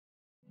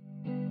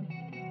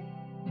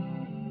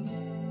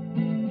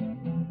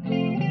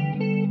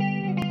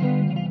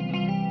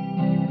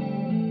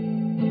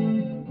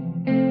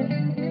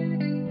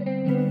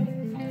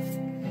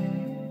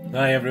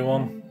Hi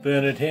everyone,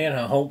 Bernard here.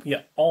 I hope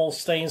you're all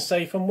staying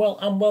safe and well,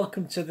 and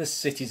welcome to the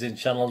Citizen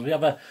channel. We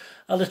have a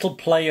little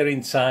player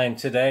in time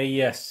today.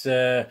 Yes,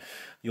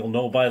 you'll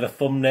know by the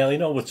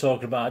thumbnail, we're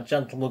talking about a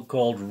gentleman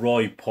called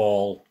Roy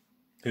Paul,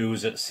 who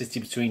was at City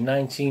between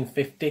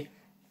 1950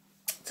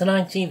 to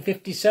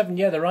 1957.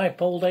 Yeah, the ripe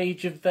old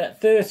age of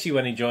 30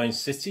 when he joined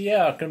City.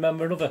 Yeah, I can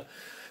remember another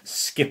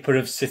skipper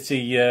of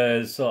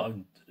City sort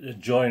of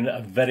joining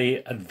at a very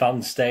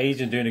advanced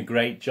age and doing a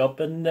great job,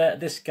 and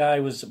this guy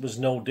was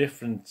no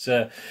different.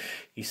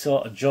 He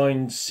sort of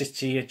joined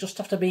City just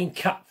after being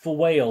capped for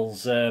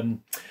Wales,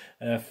 and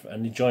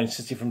he joined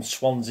City from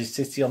Swansea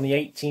City on the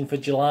 18th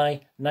of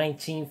July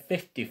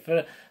 1950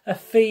 for a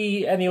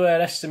fee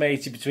anywhere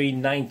estimated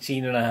between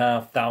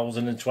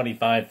 19,500 and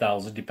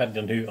 25,000,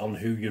 depending on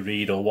who you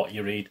read or what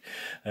you read.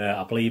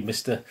 I believe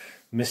Mr.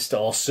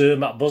 or Sir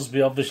Matt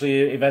Busby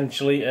obviously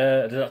eventually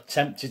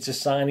attempted to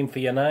sign him for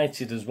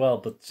United as well,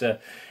 but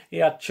he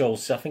had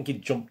chosen. I think he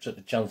jumped at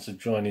the chance of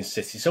joining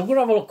City. So we're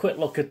going to have a quick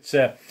look at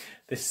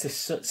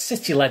this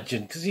City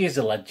legend, because he is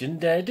a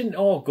legend. It didn't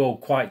all go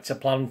quite to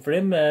plan for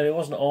him. It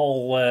wasn't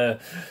all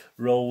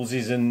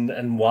roses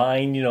and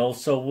wine,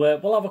 So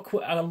we'll have a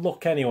quick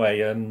look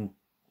anyway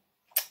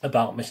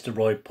about Mr.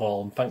 Roy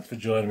Paul, and thanks for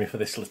joining me for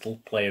this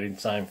little player in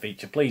time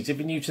feature. Please, if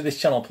you're new to this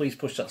channel, please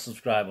push that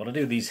subscribe button. I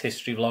do these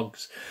history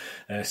vlogs,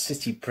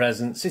 City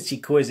present, City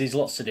quizzes,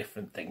 lots of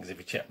different things if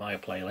you check my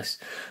playlist.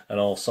 And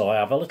also I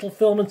have a little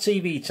film and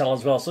TV channel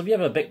as well, so if you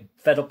ever a bit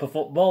fed up of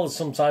football,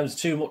 sometimes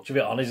too much of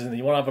it on, isn't it?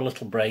 You want to have a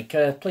little break,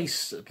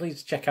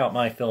 please check out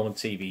my film and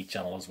TV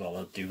channel as well.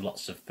 I do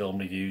lots of film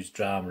reviews,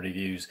 drama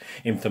reviews,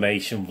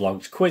 information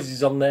vlogs,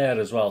 quizzes on there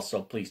as well,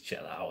 so please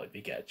check that out if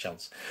you get a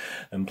chance.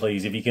 And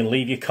please, if you can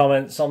leave your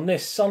comments on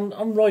this,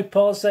 on Roy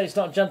Paul. Say it's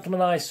not a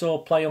gentleman I saw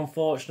play,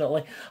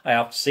 unfortunately. I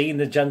have seen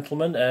the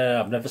gentleman.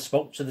 I've never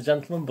spoke to the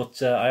gentleman,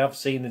 but I have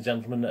seen the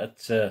gentleman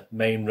at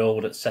Main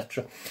Road,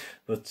 etc.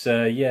 But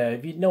yeah,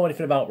 if you know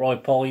anything about Roy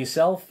Paul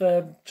yourself,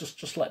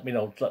 just let me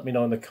know. Let me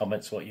know in the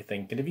comments what you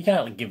think. And if you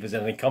can't give us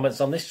any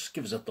comments on this, just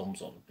give us a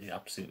thumbs up. It'd be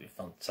absolutely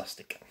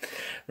fantastic.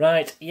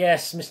 Right,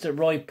 yes, Mr.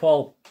 Roy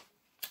Paul,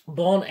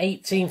 born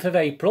 18th of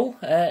April,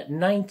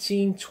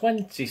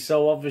 1920.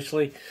 So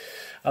obviously,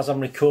 as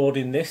I'm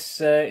recording this,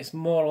 it's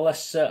more or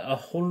less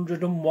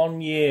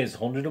 101 years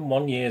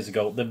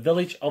ago. The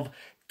village of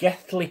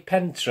Gethley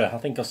Pentre, I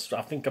think I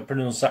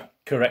pronounced that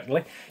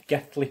correctly.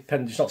 Gethley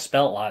Pentre, it's not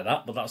spelt like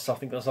that, but I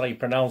think that's how you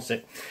pronounce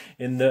it.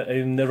 In the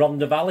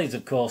Rhondda Valleys,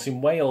 of course,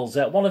 in Wales.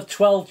 One of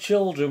 12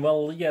 children.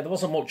 Well, yeah, there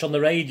wasn't much on the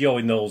radio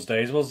in those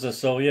days, was there?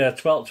 So yeah,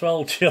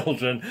 12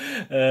 children.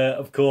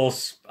 Of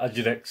course, as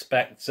you'd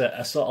expect,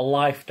 a sort of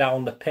life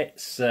down the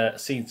pits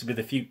seemed to be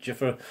the future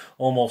for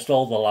almost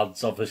all the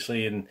lads,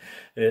 obviously,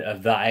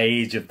 of that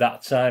age, of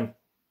that time.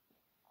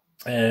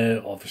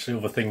 Obviously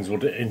other things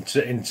would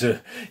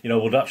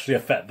would actually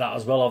affect that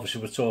as well. Obviously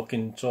we're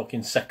talking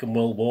Second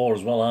World War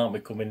as well, aren't we,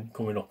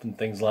 coming up and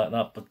things like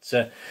that. But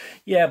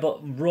yeah, but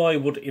Roy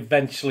would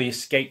eventually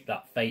escape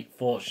that fate,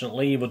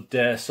 fortunately. He would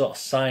sort of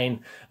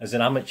sign as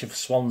an amateur for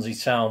Swansea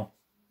Town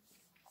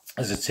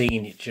as a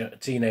teenager,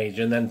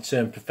 and then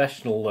turn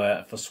professional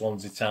for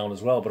Swansea Town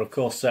as well. But of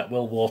course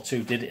World War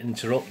II did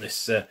interrupt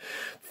this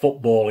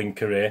footballing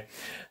career,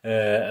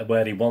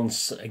 where he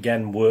once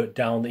again worked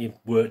down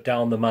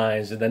the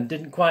mines, and then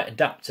didn't quite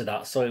adapt to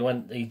that.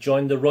 So he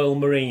joined the Royal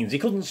Marines. He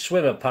couldn't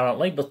swim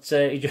apparently, but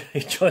he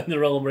joined the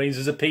Royal Marines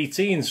as a PT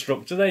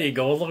instructor. There you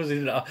go. As long as he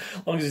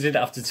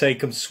didn't have to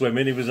take him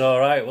swimming, he was all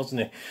right,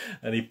 wasn't he?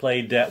 And he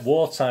played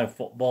wartime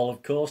football,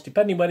 of course,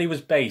 depending where he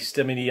was based.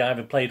 I mean, he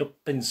either played up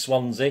in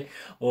Swansea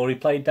or he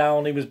played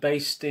down. He was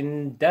based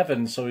in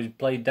Devon, so he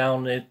played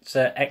down at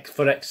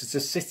for Exeter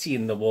City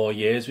in the war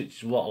years, which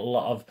is what a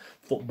lot of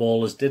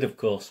footballers did, of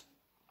course.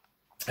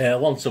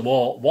 Once the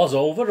war was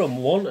over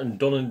and won and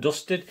done and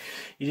dusted,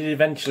 he did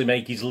eventually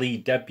make his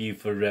league debut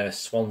for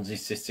Swansea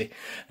City,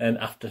 and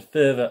after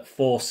further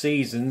 4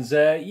 seasons,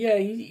 yeah,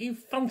 he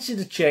fancied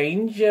a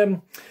change.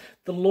 The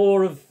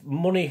lure of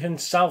money and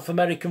South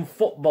American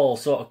football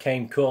sort of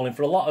came calling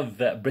for a lot of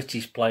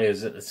British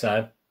players at the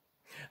time.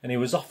 And he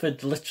was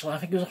offered literally, I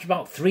think he was offered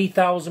about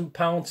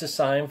 £3,000 to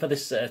sign for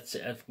this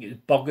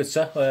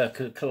Bogota,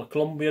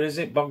 Colombia, is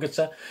it?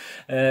 Bogota,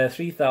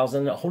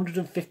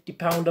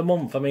 £3,150 a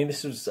month. I mean,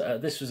 this was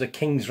a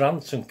king's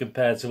ransom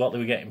compared to what they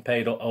were getting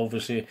paid,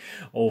 obviously,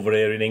 over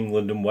here in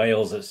England and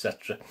Wales,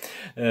 etc.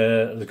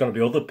 There's going to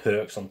be other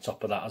perks on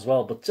top of that as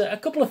well. But a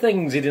couple of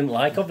things he didn't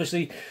like,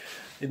 obviously.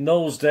 In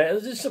those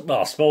days, well,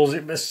 I suppose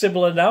it was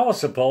similar now, I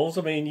suppose.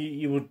 I mean,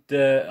 you would,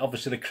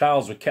 obviously the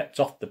crowds were kept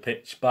off the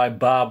pitch by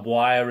barbed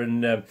wire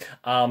and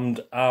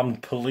armed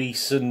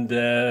police and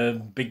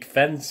big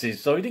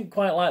fences, so he didn't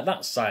quite like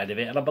that side of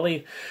it. And I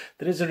believe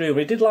there is a rumour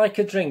he did like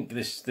a drink,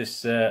 this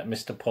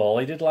Mr. Paul.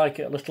 He did like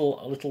a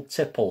little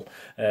tipple,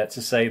 to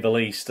say the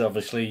least,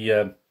 obviously.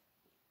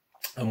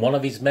 And one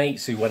of his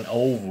mates who went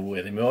over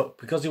with him,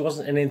 because he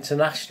wasn't an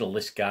international,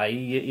 this guy,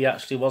 he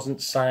actually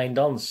wasn't signed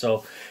on.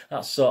 So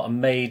that sort of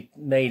made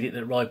it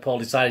that Roy Paul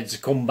decided to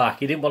come back.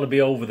 He didn't want to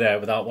be over there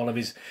without one of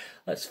his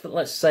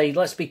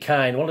let's be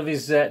kind. One of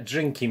his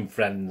drinking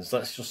friends.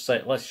 Let's just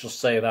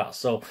say that.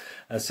 So,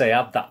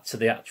 add that to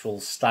the actual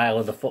style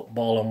of the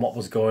football and what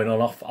was going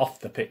on off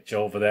the pitch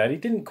over there. He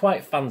didn't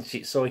quite fancy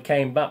it, so he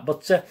came back.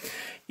 But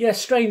yeah,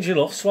 strange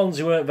enough,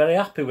 Swansea weren't very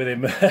happy with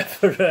him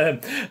for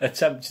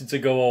attempting to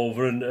go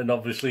over and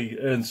obviously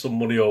earn some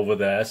money over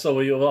there. So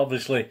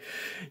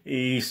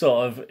he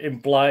sort of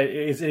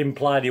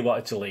implied he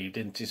wanted to leave,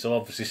 didn't he? So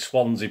obviously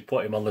Swansea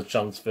put him on the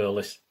transfer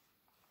list.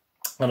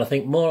 And I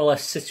think more or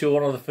less City were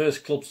one of the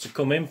first clubs to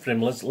come in for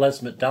him. Les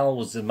McDowell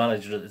was the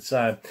manager at the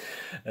time.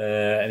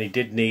 And he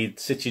did need...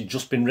 City had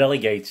just been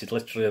relegated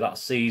literally that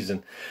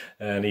season.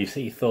 And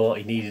he thought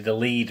he needed a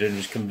leader and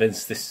was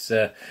convinced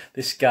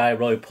this guy,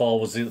 Roy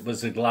Paul,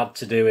 was glad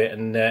to do it.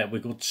 And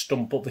we could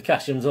stump up the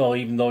cash.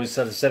 Even though he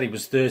said he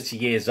was 30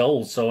 years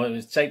old. So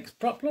it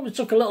probably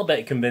took a little bit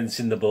of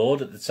convincing the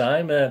board at the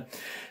time.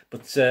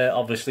 But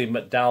obviously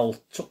McDowell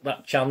took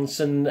that chance,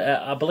 and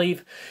I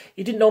believe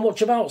he didn't know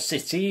much about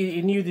City.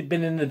 He knew they'd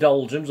been in the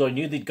doldrums, or he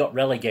knew they'd got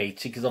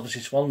relegated, because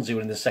obviously Swansea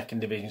were in the second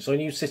division, so he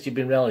knew City had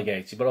been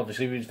relegated. But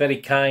obviously he was very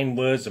kind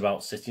words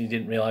about City. He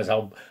didn't realise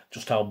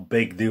just how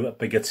big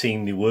a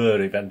team they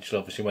were eventually,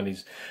 obviously, when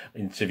he's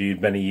interviewed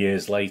many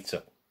years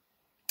later.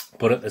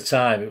 But at the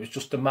time, it was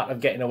just a matter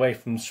of getting away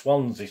from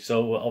Swansea,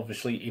 so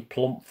obviously he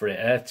plumped for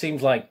it.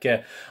 Teams like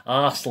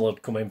Arsenal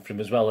had come in for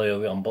him as well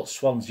early on, but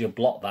Swansea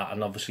blocked that,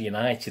 and obviously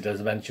United, as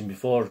I mentioned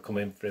before, had come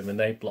in for him, and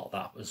they blocked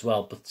that as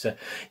well. But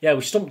yeah,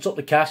 we stumped up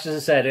the cash. As I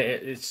said,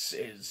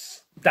 it's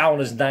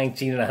down as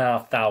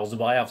 19,500,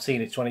 but I have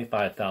seen it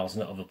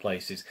 25,000 at other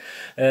places.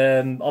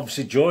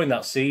 Obviously, during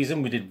that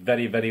season, we did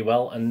very, very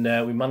well, and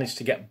we managed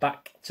to get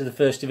back to the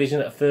first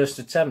division at a first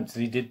attempt.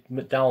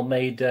 McDowell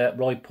made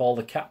Roy Paul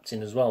the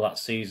captain as well that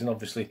season.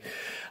 Obviously,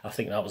 I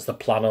think that was the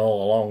plan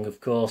all along, of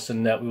course,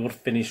 and we would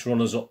finish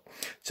runners-up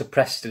to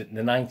Preston in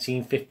the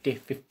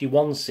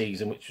 1950-51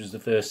 season, which was the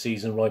first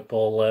season Roy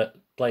Paul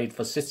played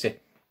for City.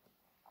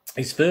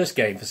 His first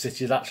game for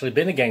City had actually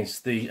been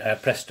against the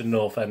Preston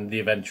North End, the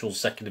eventual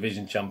second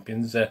division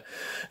champions, at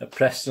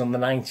Preston on the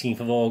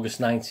 19th of August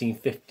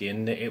 1950,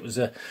 and it was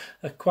a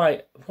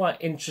quite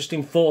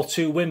interesting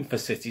 4-2 win for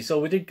City. So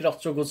we did get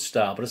off to a good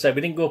start, but I said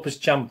we didn't go up as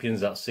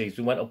champions that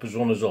season. We went up as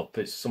runners-up.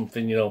 It's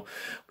something,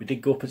 we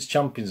did go up as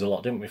champions a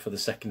lot, didn't we, for the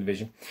second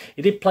division.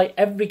 He did play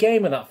every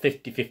game of that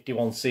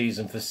 50-51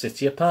 season for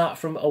City, apart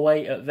from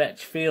away at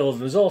Vetch Field.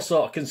 There's all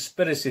sort of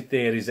conspiracy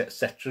theories,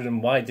 etc.,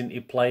 and why didn't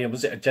he play, and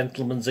was it a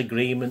gentleman's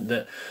agreement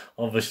that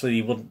obviously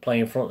he wouldn't play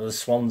in front of the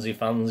Swansea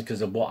fans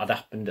because of what had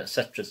happened,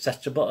 etc.,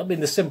 etc. But I mean,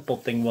 the simple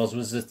thing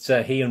was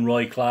that he and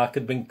Roy Clark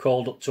had been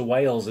called up to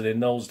Wales, and in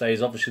those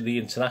days, obviously the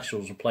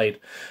internationals were played,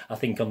 I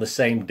think, on the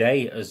same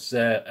day as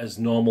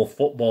normal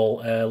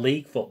football,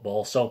 league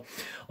football. So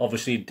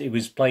obviously he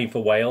was playing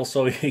for Wales,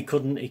 so he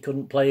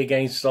couldn't play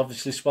against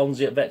obviously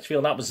Swansea at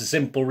Vetchfield. That was the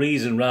simple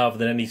reason, rather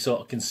than any sort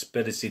of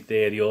conspiracy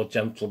theory or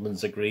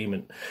gentleman's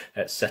agreement,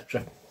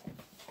 etc.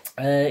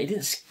 He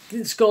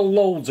didn't score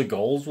loads of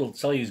goals. We'll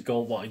tell you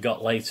what he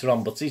got later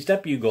on. But his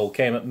debut goal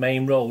came at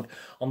Maine Road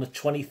on the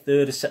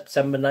 23rd of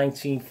September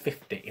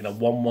 1950 in a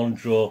 1-1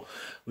 draw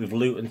with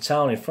Luton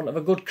Town in front of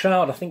a good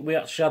crowd. I think we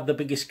actually had the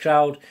biggest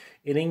crowd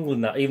in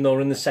England, that even though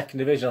we're in the second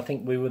division, I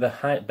think we were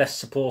the best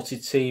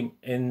supported team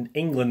in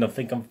England. I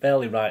think I'm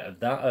fairly right at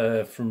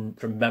that, from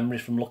memory,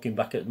 from looking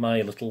back at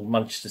my little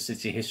Manchester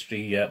City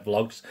history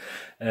vlogs.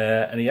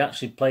 And he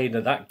actually played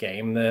at that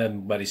game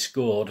where he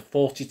scored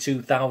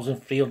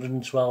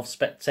 42,312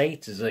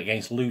 spectators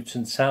against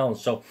Luton Town.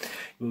 So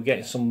we were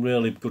getting some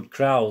really good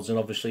crowds, and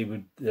obviously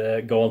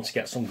we'd go on to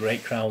get some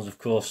great crowds, of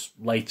course,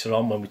 later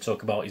on when we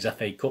talk about his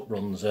FA Cup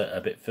runs a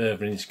bit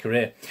further in his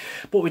career.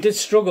 But we did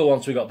struggle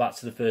once we got back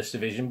to the first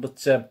division,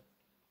 but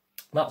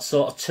that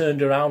sort of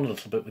turned around a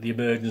little bit with the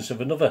emergence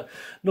of another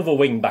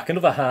wing back,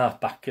 another half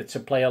back to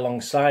play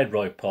alongside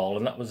Roy Paul,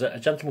 and that was a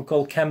gentleman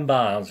called Ken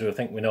Barnes, who I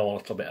think we know a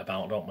little bit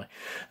about, don't we?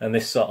 And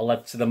this sort of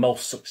led to the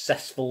most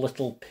successful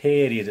little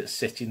period at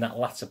City in that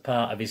latter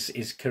part of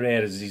his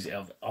career, as he's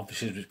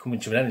obviously was coming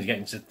to an end. He's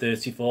getting to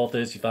 34,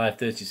 35,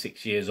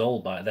 36 years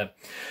old by then.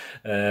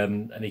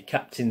 And he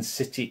captained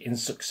City in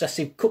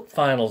successive cup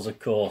finals, of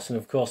course, and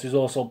of course he was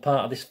also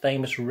part of this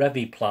famous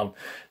Revy plan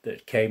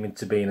that came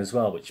into being as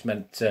well, which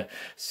meant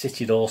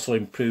City had also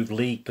improved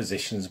league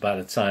positions by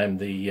the time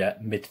the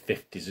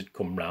mid-50s had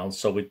come round.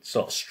 So we'd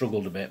sort of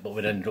struggled a bit, but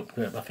we'd ended up,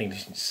 I think,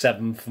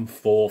 7th and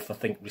 4th, I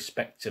think,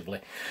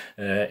 respectively,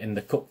 in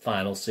the cup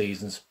final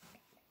seasons.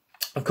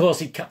 Of course,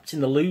 he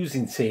captained the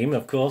losing team,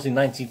 of course, in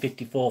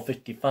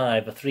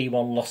 1954-55, a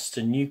 3-1 loss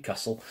to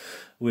Newcastle.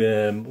 We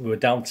were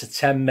down to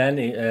 10 men.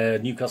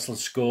 Newcastle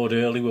had scored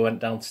early. We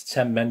went down to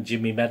 10 men.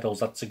 Jimmy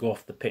Meadows had to go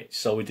off the pitch.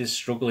 So we did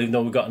struggle, even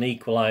though we got an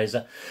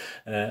equaliser.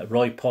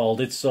 Roy Paul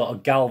did sort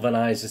of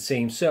galvanise the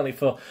team, certainly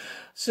for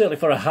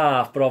a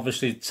half, but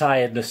obviously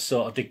tiredness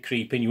sort of did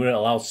creep in. You weren't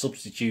allowed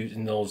substitute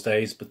in those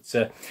days, but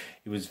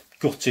he was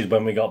gutted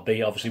when we got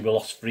beat. Obviously, we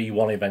lost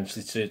 3-1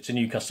 eventually to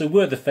Newcastle, who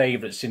were the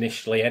favourites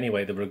initially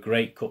anyway. They were a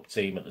great cup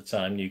team at the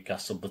time,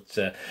 Newcastle, but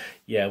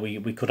yeah, we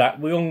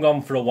hung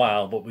on for a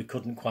while, but we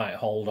couldn't quite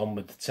hold on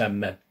with the 10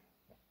 men.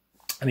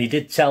 And he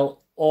did tell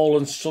all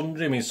and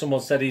sundry. I mean, someone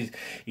said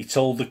he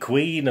told the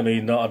Queen. I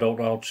mean, I don't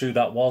know how true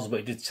that was, but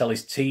he did tell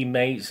his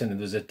teammates, and there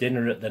was a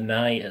dinner at the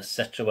night,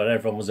 etc., where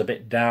everyone was a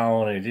bit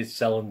down, and he did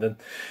tell them.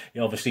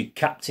 Obviously,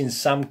 Captain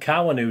Sam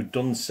Cowan, who'd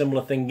done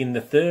similar thing in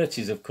the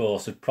 30s, of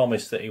course, had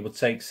promised that he would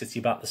take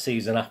City back the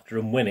season after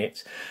and win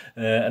it.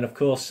 And of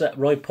course,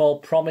 Roy Paul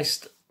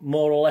promised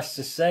more or less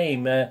the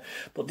same,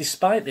 but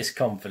despite this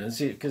confidence,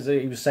 because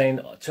he was saying,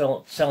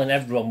 telling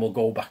everyone we'll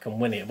go back and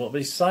win it, but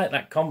despite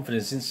that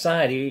confidence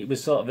inside, he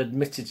was sort of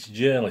admitted to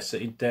journalists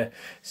that he'd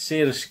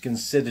seriously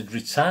considered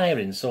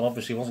retiring. So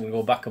obviously he wasn't going to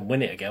go back and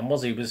win it again,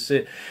 was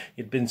he?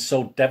 He'd been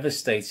so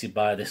devastated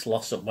by this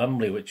loss at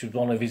Wembley, which was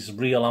one of his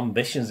real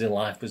ambitions in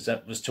life,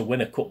 was to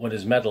win a Cup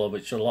Winners' Medal,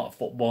 which a lot of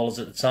footballers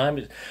at the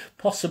time,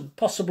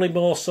 possibly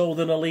more so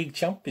than a League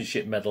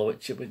Championship medal,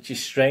 which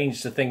is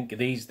strange to think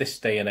this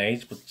day and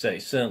age, but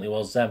it certainly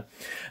was then.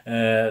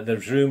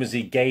 There's rumours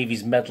he gave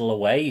his medal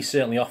away. He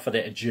certainly offered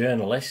it a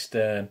journalist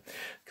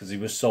because he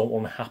was so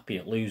unhappy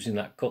at losing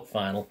that cup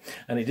final.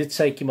 And it did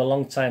take him a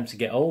long time to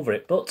get over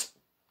it, but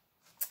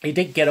he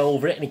did get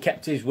over it, and he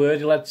kept his word.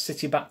 He led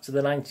City back to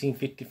the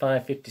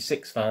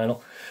 1955-56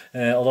 final.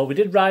 Although we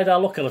did ride our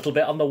luck a little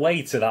bit on the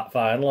way to that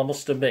final, I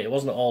must admit. It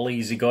wasn't all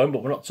easy going,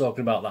 but we're not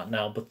talking about that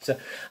now. But,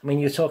 I mean,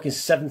 you're talking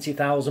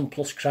 70,000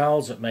 plus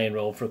crowds at Main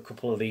Road for a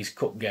couple of these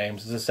cup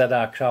games. As I said,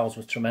 our crowds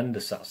were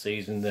tremendous that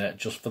season,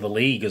 just for the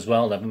league as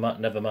well.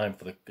 Never mind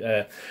for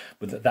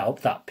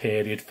that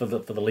period for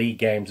the league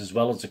games as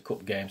well as the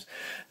cup games.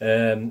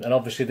 And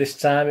obviously this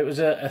time it was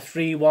a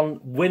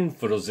 3-1 win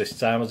for us this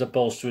time, as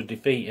opposed to a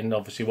defeat in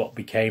obviously what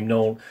became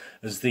known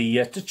as the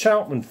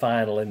Troutman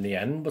final in the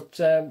end.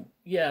 But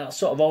yeah,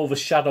 sort of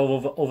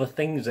overshadowed other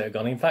things that had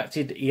gone. In fact,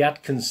 he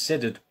had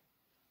considered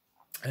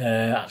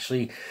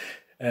actually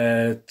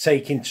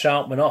taking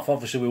Troutman off.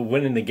 Obviously we were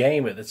winning the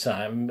game at the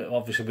time,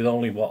 obviously with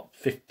only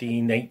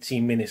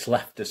 18 minutes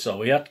left or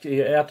so. He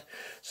had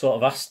sort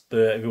of asked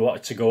Bert if he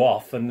wanted to go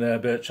off, and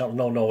Bert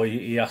Troutman, no,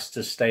 he asked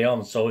to stay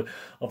on. So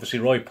obviously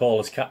Roy Paul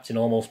as captain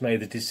almost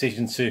made the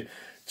decision to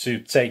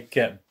take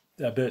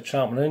Bert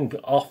Troutman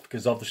off,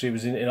 because obviously he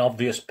was in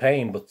obvious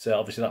pain, but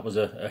obviously that was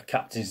a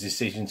captain's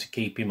decision to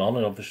keep him on,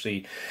 and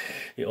obviously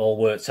it all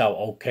worked out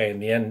okay in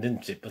the end,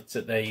 didn't it? But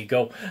there you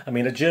go. I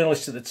mean, a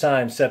journalist at the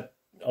time said,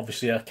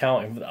 obviously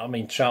accounting, I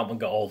mean, Troutman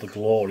got all the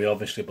glory,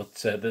 obviously, but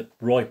that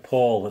Roy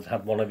Paul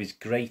had one of his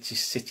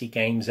greatest City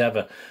games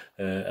ever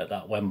at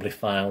that Wembley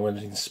final, and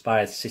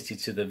inspired City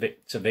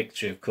to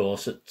victory, of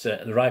course, at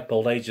the ripe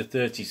old age of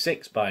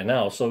 36 by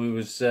now. So he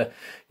was,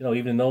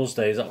 even in those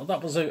days,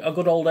 that was a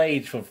good old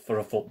age for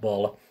a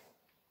footballer.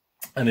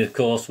 And of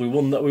course, we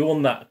won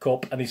that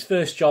cup, and his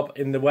first job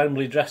in the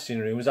Wembley dressing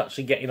room was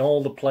actually getting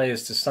all the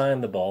players to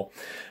sign the ball,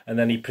 and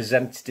then he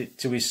presented it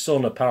to his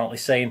son, apparently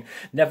saying,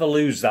 "Never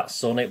lose that,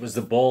 son. It was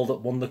the ball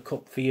that won the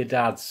cup for your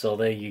dad." So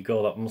there you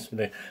go. That must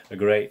be a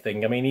great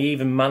thing. I mean, he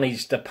even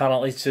managed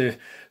apparently to,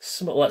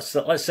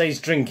 let's say his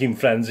drinking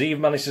friends. He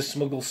even managed to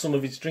smuggle some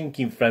of his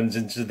drinking friends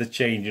into the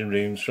changing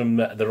rooms from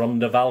the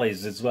Rhondda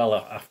Valleys as well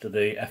after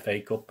the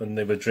FA Cup, and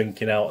they were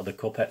drinking out of the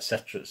cup,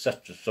 etc.,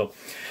 etc. So,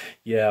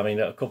 yeah, I mean,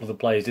 a couple of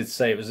the players did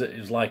say it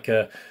was like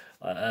a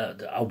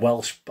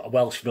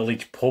Welsh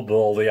village pub,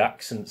 all the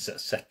accents,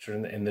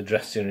 etc., in the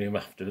dressing room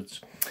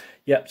afterwards.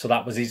 Yep, so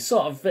that was his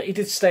sort of. He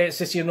did stay at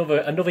City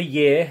another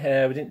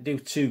year. We didn't do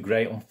too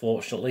great,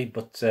 unfortunately,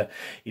 but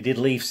he did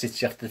leave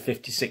City after the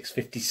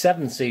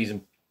 56-57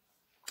 season.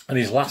 And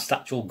his last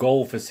actual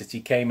goal for City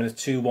came in a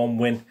 2-1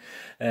 win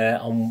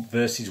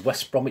versus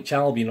West Bromwich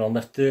Albion on the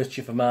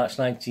 30th of March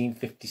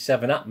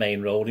 1957 at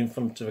Main Road, in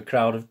front of a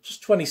crowd of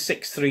just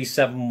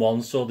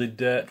 26,371. So they'd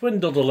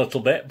dwindled a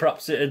little bit.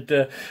 Perhaps it had,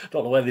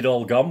 don't know where they'd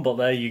all gone, but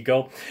there you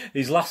go.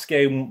 His last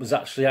game was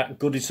actually at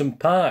Goodison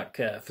Park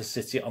for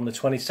City on the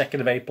 22nd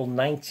of April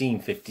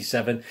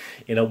 1957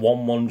 in a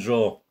 1-1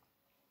 draw.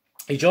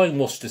 He joined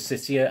Worcester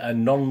City, a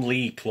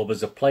non-league club,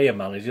 as a player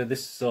manager.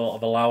 This sort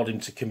of allowed him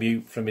to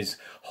commute from his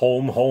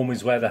home. Home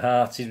is where the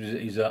heart is.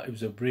 He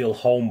was a real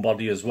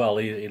homebody as well.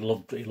 He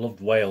loved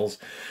Wales,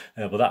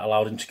 but that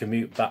allowed him to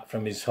commute back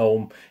from his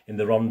home in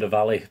the Rhondda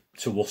Valley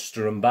to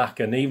Worcester and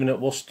back. And even at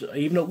Worcester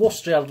he had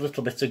a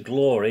little bit of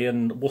glory.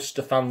 And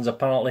Worcester fans,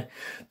 apparently,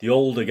 the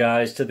older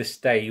guys to this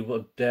day,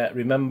 would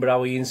remember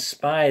how he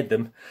inspired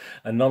them.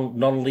 A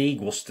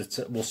non-league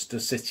Worcester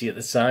City at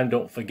the time,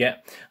 don't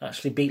forget,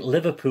 actually beat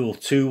Liverpool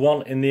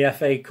 2-1 in the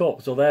FA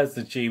Cup. So there's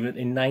the achievement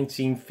in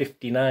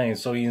 1959.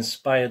 So he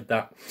inspired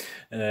that.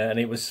 And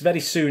it was very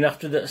soon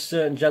after that a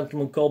certain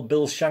gentleman called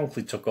Bill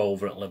Shankly took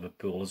over at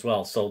Liverpool as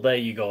well. So there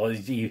you go.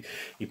 He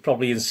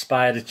probably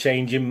inspired a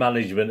change in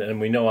management, and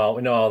we know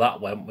how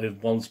that went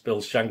with once Bill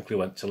Shankly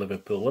went to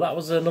Liverpool. Well, that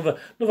was another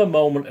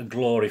moment of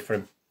glory for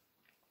him.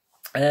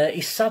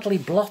 He sadly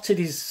blotted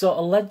his sort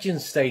of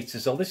legend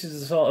status. So this is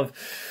the sort of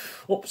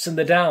ups and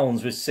the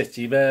downs with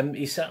City.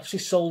 He's actually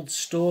sold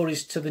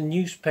stories to the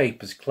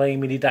newspapers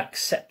claiming he'd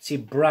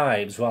accepted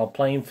bribes while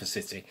playing for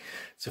City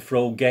to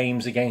throw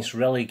games against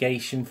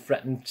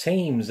relegation-threatened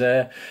teams.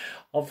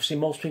 obviously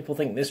most people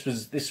think this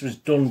was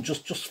done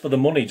just for the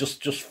money,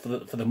 just for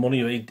the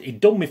money. He'd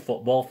done with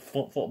football.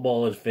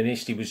 Football had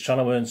finished. He was trying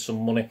to earn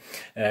some money.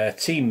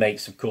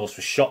 Teammates, of course,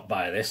 were shocked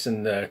by this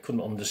and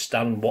couldn't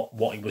understand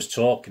what he was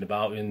talking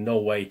about. In no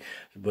way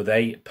were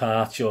they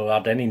party or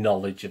had any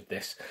knowledge of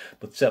this.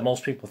 But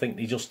most people think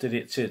he just did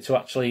it to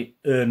actually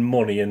earn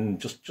money and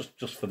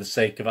just for the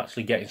sake of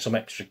actually getting some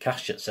extra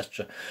cash,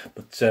 etc.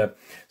 But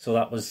so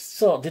that was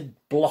sort of did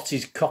blot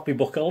his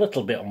copybook a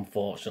little bit,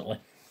 unfortunately.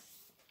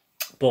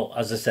 But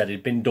as I said,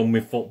 he'd been done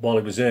with football.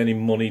 He was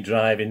earning money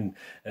driving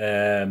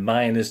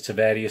miners to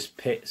various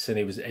pits, and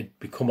he'd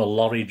become a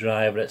lorry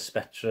driver,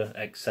 etc.,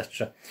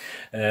 etc.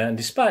 And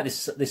despite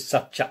this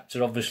sad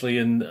chapter, obviously,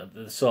 and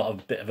the sort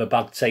of bit of a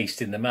bad taste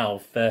in the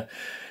mouth,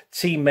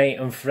 teammate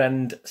and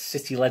friend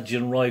City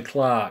legend Roy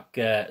Clark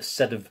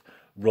said of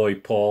Roy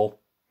Paul,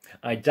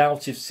 "I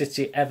doubt if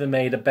City ever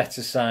made a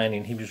better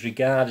signing. He was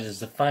regarded as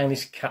the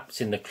finest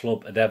captain the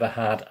club had ever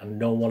had, and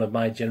no one of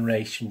my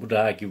generation would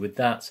argue with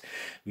that.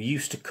 We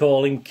used to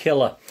call him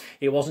Killer.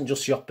 It wasn't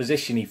just the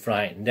opposition he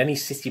frightened. Any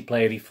City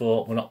player he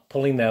thought were not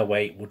pulling their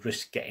weight would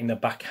risk getting a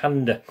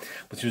backhander,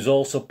 but he was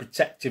also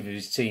protective of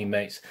his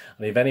teammates,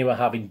 and if any were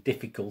having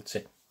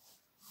difficulty,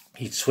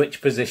 he'd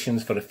switch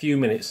positions for a few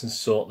minutes and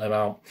sort them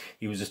out.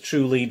 He was a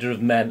true leader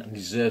of men and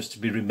deserves to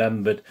be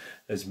remembered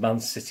as Man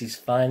City's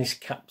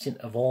finest captain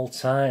of all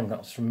time." That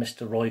was from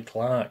Mr. Roy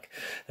Clark.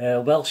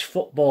 Welsh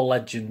football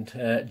legend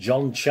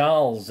John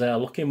Charles,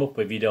 look him up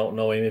if you don't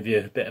know him, if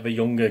you're a bit of a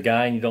younger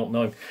guy and you don't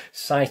know him,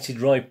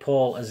 cited Roy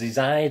Paul as his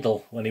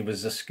idol when he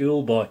was a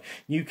schoolboy.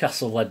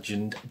 Newcastle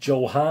legend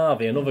Joe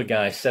Harvey, another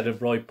guy, said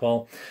of Roy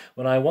Paul,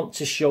 "When I want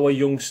to show a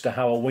youngster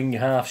how a wing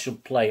half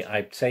should play,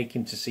 I take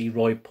him to see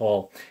Roy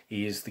Paul.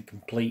 He is the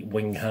complete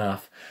wing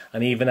half."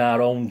 And even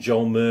our own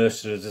Joe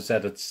Mercer, as I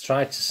said, had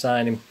tried to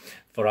sign him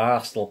for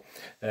Arsenal,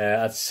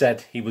 had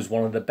said he was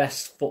one of the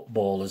best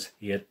footballers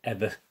he had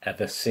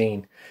ever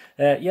seen.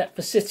 Yet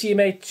for City, he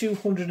made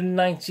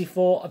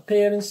 294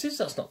 appearances.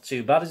 That's not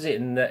too bad, is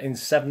it? In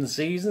 7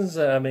 seasons.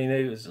 I mean,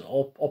 it was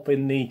up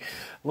in the,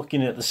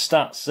 looking at the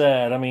stats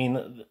there. I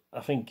mean, I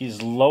think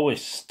his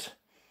lowest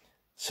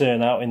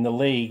turnout in the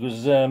league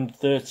was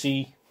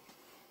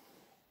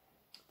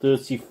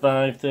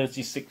 35,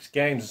 36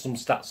 games. There's some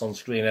stats on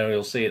screen there,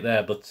 you'll see it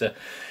there, but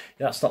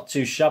that's not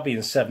too shabby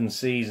in 7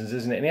 seasons,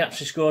 isn't it? And he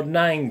actually scored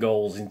 9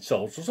 goals in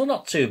total, so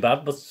not too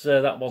bad, but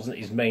that wasn't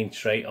his main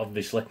trait,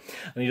 obviously.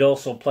 And he'd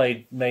also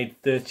made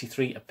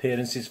 33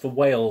 appearances for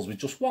Wales, with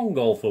just 1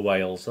 goal for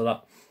Wales, so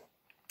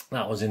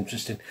that was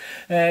interesting.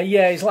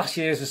 Yeah, his last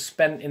years were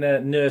spent in a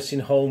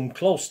nursing home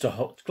close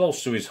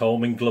to his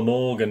home in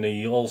Glamorgan.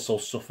 He also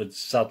suffered,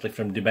 sadly,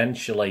 from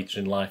dementia later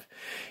in life.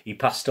 He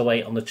passed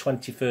away on the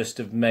 21st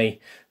of May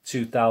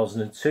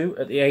 2002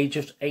 at the age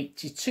of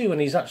 82,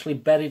 and he's actually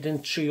buried in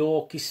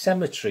Treorchy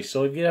Cemetery.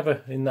 So if you're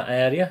ever in that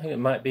area, it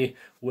might be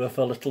worth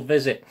a little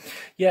visit.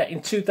 Yeah,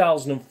 in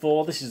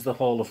 2004, this is the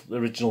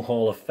original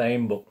Hall of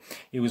Fame, but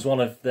he was one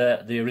of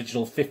the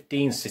original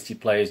 15 City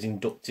players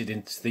inducted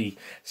into the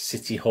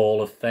City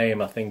Hall of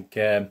Fame. I think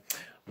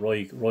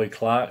Roy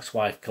Clark's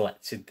wife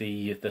collected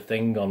the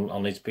thing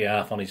on his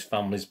behalf, on his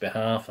family's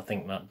behalf, I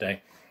think, that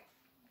day.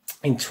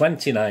 In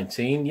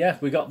 2019, yeah,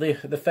 we got the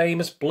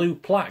famous blue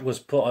plaque was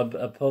put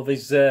above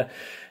his,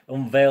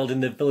 unveiled in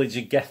the village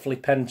of Gefley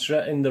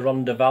Pentre in the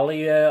Rhondda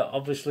Valley,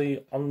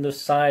 obviously on the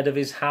side of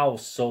his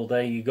house. So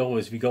there you go.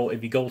 If you go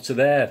to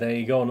there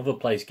you go, another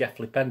place,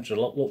 Gefley Pentre.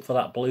 Look for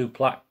that blue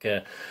plaque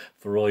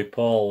for Roy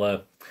Paul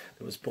that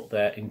was put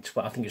there in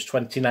I think it's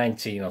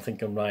 2019. I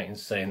think I'm right in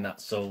saying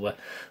that. So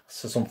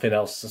something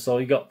else. So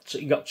you got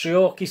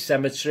Treorchy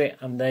Cemetery,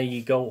 and there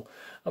you go.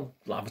 I'll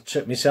have a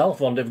trip myself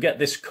one day. If we get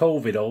this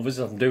COVID over, as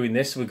I'm doing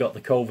this, we've got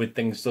the COVID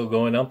thing still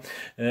going on.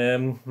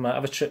 Might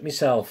have a trip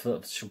myself.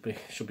 That should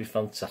be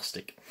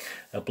fantastic.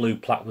 A blue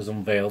plaque was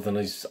unveiled on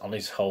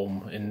his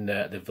home in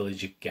the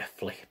village of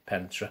Gefley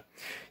Pentre.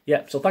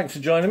 Yep. So thanks for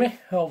joining me.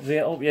 Hope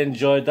you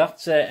enjoyed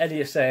that.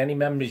 Any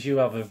memories you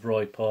have of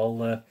Roy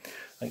Paul?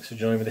 Thanks for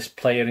joining me. This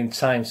Player in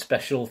Time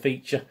special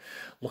feature,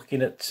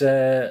 looking at.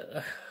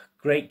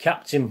 Great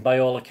captain by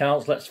all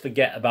accounts. Let's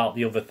forget about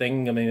the other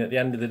thing. I mean, at the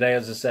end of the day,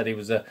 as I said, he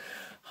was a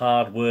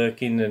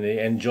hard-working and he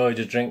enjoyed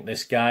a drink,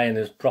 this guy, and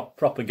a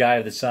proper guy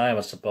of the time,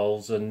 I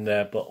suppose. And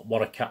but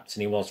what a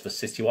captain he was for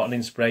City. What an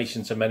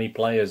inspiration to many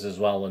players as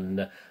well.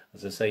 And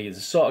as I say,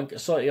 it's sort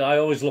of I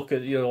always look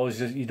at, you'd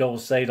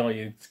always say, don't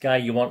you, the guy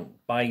you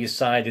want by your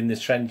side in the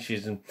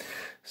trenches. And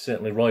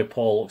certainly Roy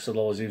Paul looks at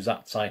those. He was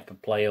that type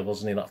of player,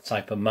 wasn't he? That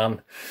type of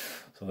man.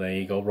 So there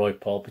you go, Roy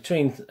Paul.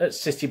 At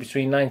City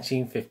between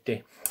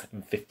 1950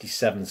 and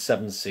 57,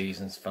 7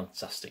 seasons.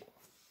 Fantastic.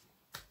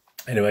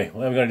 Anyway,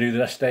 what we're going to do the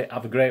rest of the day,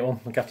 have a great one.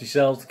 Look after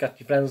yourselves, look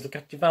after your friends, look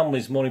after your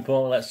families. More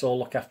importantly, let's all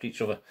look after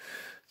each other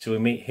till we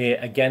meet here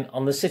again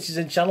on the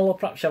Citizen channel, or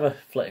perhaps have a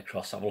flick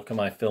across, have a look at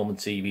my film and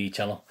TV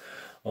channel.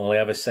 All I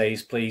ever say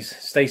is please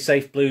stay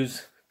safe,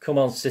 Blues. Come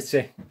on,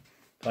 City.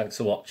 Thanks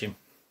for watching.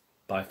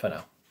 Bye for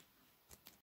now.